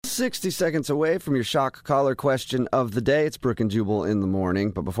60 seconds away from your shock collar question of the day. It's Brooke and Jubal in the morning.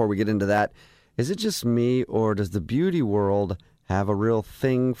 But before we get into that, is it just me or does the beauty world have a real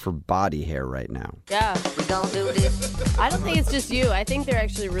thing for body hair right now? Yeah. We gon' do this. I don't think it's just you. I think they're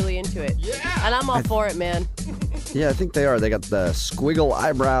actually really into it. Yeah. And I'm all for it, man. Yeah, I think they are. They got the squiggle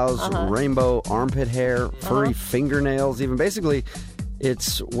eyebrows, rainbow armpit hair, furry fingernails even. Basically,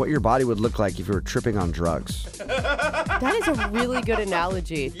 it's what your body would look like if you were tripping on drugs. That is a really good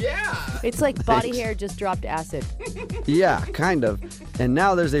analogy. Yeah. It's like body hair just dropped acid. Yeah, kind of. And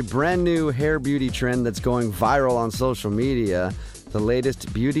now there's a brand new hair beauty trend that's going viral on social media. The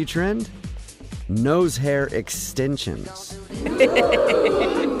latest beauty trend? Nose hair extensions.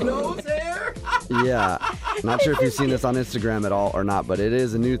 Nose hair? Yeah. Not sure if you've seen this on Instagram at all or not, but it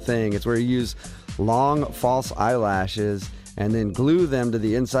is a new thing. It's where you use long false eyelashes and then glue them to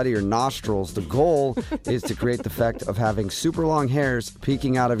the inside of your nostrils. The goal is to create the effect of having super long hairs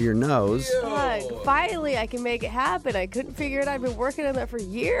peeking out of your nose. Fuck, finally, I can make it happen. I couldn't figure it out. I've been working on that for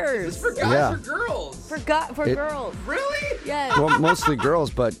years. Is this for guys Yeah. or girls? For girls. Really? Yes. Well, mostly girls,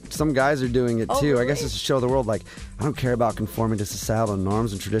 but some guys are doing it too. Oh, I guess really? it's to show the world, like, I don't care about conforming to societal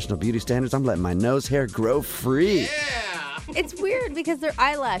norms and traditional beauty standards. I'm letting my nose hair grow free. Yeah. It's weird because they're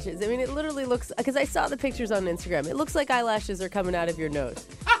eyelashes. I mean, it literally looks, because I saw the pictures on Instagram. It looks like eyelashes are coming out of your nose.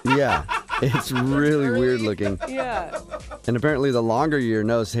 Yeah, it's really weird looking. Yeah. And apparently the longer your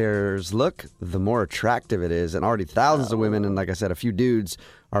nose hairs look, the more attractive it is. And already thousands of women and, like I said, a few dudes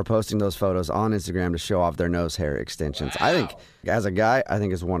are posting those photos on Instagram to show off their nose hair extensions. I think, as a guy, I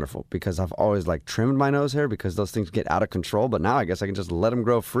think it's wonderful because I've always, like, trimmed my nose hair because those things get out of control. But now I guess I can just let them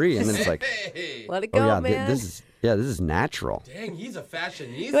grow free. And then it's like, Hey. Let it oh, go, yeah, man. this is natural. Dang, he's a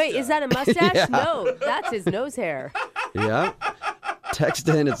fashionista. Wait, is that a mustache? Yeah. No, that's his nose hair. Yeah. Text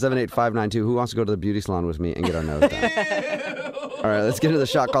in at 78592. Who wants to go to the beauty salon with me and get our nose done? All right, let's get into the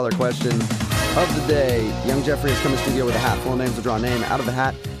shot caller question of the day. Young Jeffrey has come in studio with a hat. Full names will draw a name out of the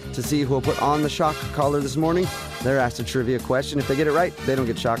hat to see who will put on the shock collar this morning. They're asked a trivia question. If they get it right, they don't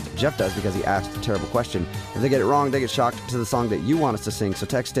get shocked. Jeff does because he asked a terrible question. If they get it wrong, they get shocked to the song that you want us to sing. So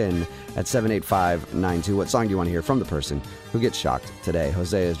text in at 78592. What song do you want to hear from the person who gets shocked today?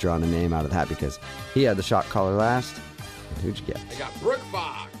 Jose has drawn a name out of the hat because he had the shock collar last. And who'd you get? I got Brooke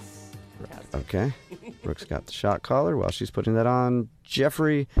Fox. Okay. Brooke's got the shock collar. While she's putting that on,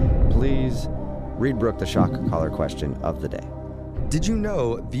 Jeffrey, please read Brooke the shock collar question of the day. Did you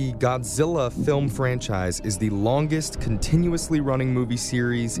know the Godzilla film franchise is the longest continuously running movie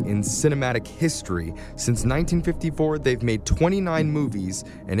series in cinematic history? Since 1954, they've made 29 movies,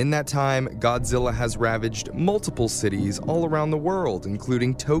 and in that time, Godzilla has ravaged multiple cities all around the world,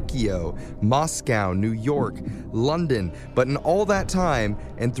 including Tokyo, Moscow, New York, London. But in all that time,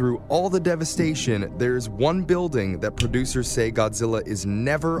 and through all the devastation, there's one building that producers say Godzilla is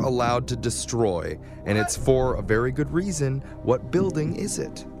never allowed to destroy, and it's for a very good reason. What building is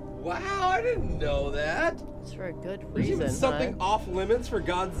it? Wow, I didn't know that. It's for a good There's even reason, something off limits for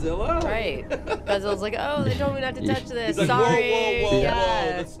Godzilla? Right. Godzilla's like, oh, they told me not to touch this. He's like, Sorry. whoa,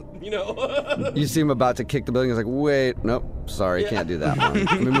 Yeah. That's, you know. You see him about to kick the building. He's like, wait, nope, sorry, can't do that one.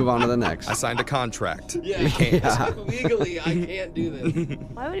 Let me move on to the next. I signed a contract. Yeah. We can't. Legally, I can't do this.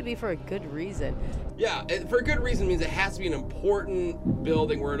 Why would it be for a good reason? Yeah, for a good reason means it has to be an important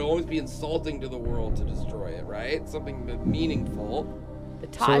building where it'll always be insulting to the world to destroy it, right? Something meaningful. The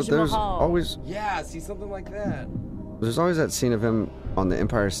So Taj there's Mahal. always Yeah, see something like that. that scene of him on the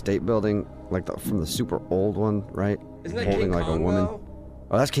Empire State Building, like from the super old one, right? Isn't that Holding King like Kong, a woman. though?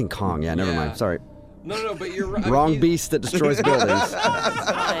 Oh, that's King Kong. Yeah, never Yeah. mind. Sorry. No, but you're right. Wrong beast that destroys buildings.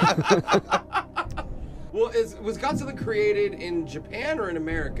 Well, was Godzilla created in Japan or in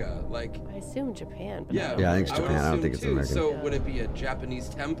America? Like, I assume Japan. But yeah. Yeah, I think it's would Japan. I don't assume think it's too. American. So would it be a Japanese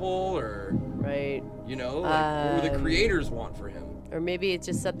temple or, Right. you know, like, what would the Um, creators want for him? Or maybe it's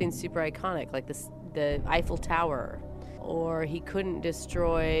just something super iconic, like the Eiffel Tower. Or he couldn't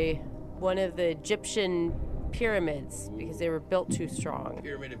destroy one of the Egyptian pyramids because they were built too strong.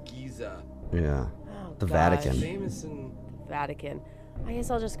 Pyramid of Giza. Yeah. Oh, The gosh. Vatican. Famous in... Vatican. I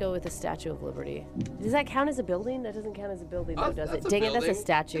guess I'll just go with the Statue of Liberty. Does that count as a building? That doesn't count as a building, though, does it? that's a Dang it, that's a building.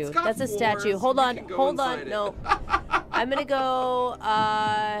 statue. It's got That's a statue. floors. Hold We on, can go hold inside on. it. No. I'm going to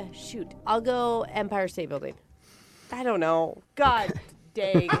go, shoot. I'll go Empire State Building. I don't know. God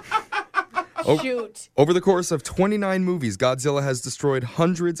dang. Shoot. Over the course of 29 movies, Godzilla has destroyed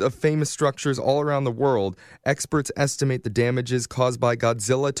hundreds of famous structures all around the world. Experts estimate the damages caused by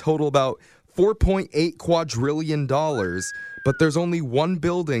Godzilla total about $4.8 quadrillion. But there's only one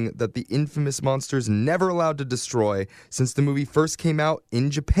building that the infamous monster's never allowed to destroy since the movie first came out in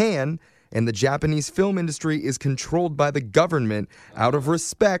Japan, and the Japanese film industry is controlled by the government. Out of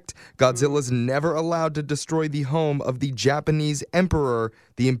respect, Godzilla's never allowed to destroy the home of the Japanese emperor,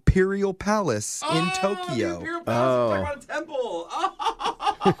 the Imperial Palace in Tokyo. The Imperial Palace, we're talking about a temple.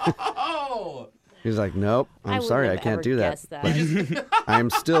 Oh. He's like, nope, I'm wouldn't sorry, I have can't ever do that. guessed that. I'm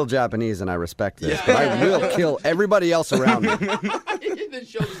still Japanese and I respect this, but I will kill everybody else around me. That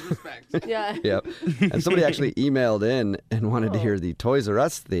shows his respect. Yeah. Yep. And somebody actually emailed in and wanted to hear the Toys R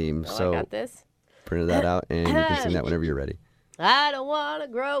Us theme, Oh, I so got this. printed that out and you can sing that whenever you're ready. I don't want to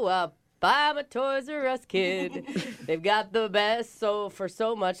grow up. I'm a Toys R Us kid. They've got the best, so for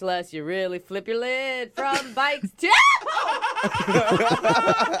so much less, you really flip your lid from bikes to.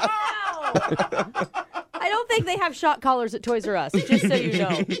 I don't think they have shock collars at Toys R Us, just so you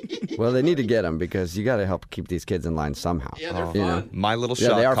know. Well, they need to get them because you got to help keep these kids in line somehow. Yeah, they're you know? fun. My little Yeah,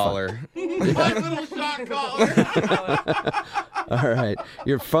 they shot are fun. collar. My little shot collar. All right.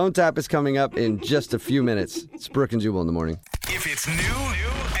 Your phone tap is coming up in just a few minutes. It's Brooke and Jubal in the morning. If it's new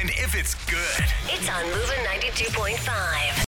and if it's good. It's on Moving 92.5.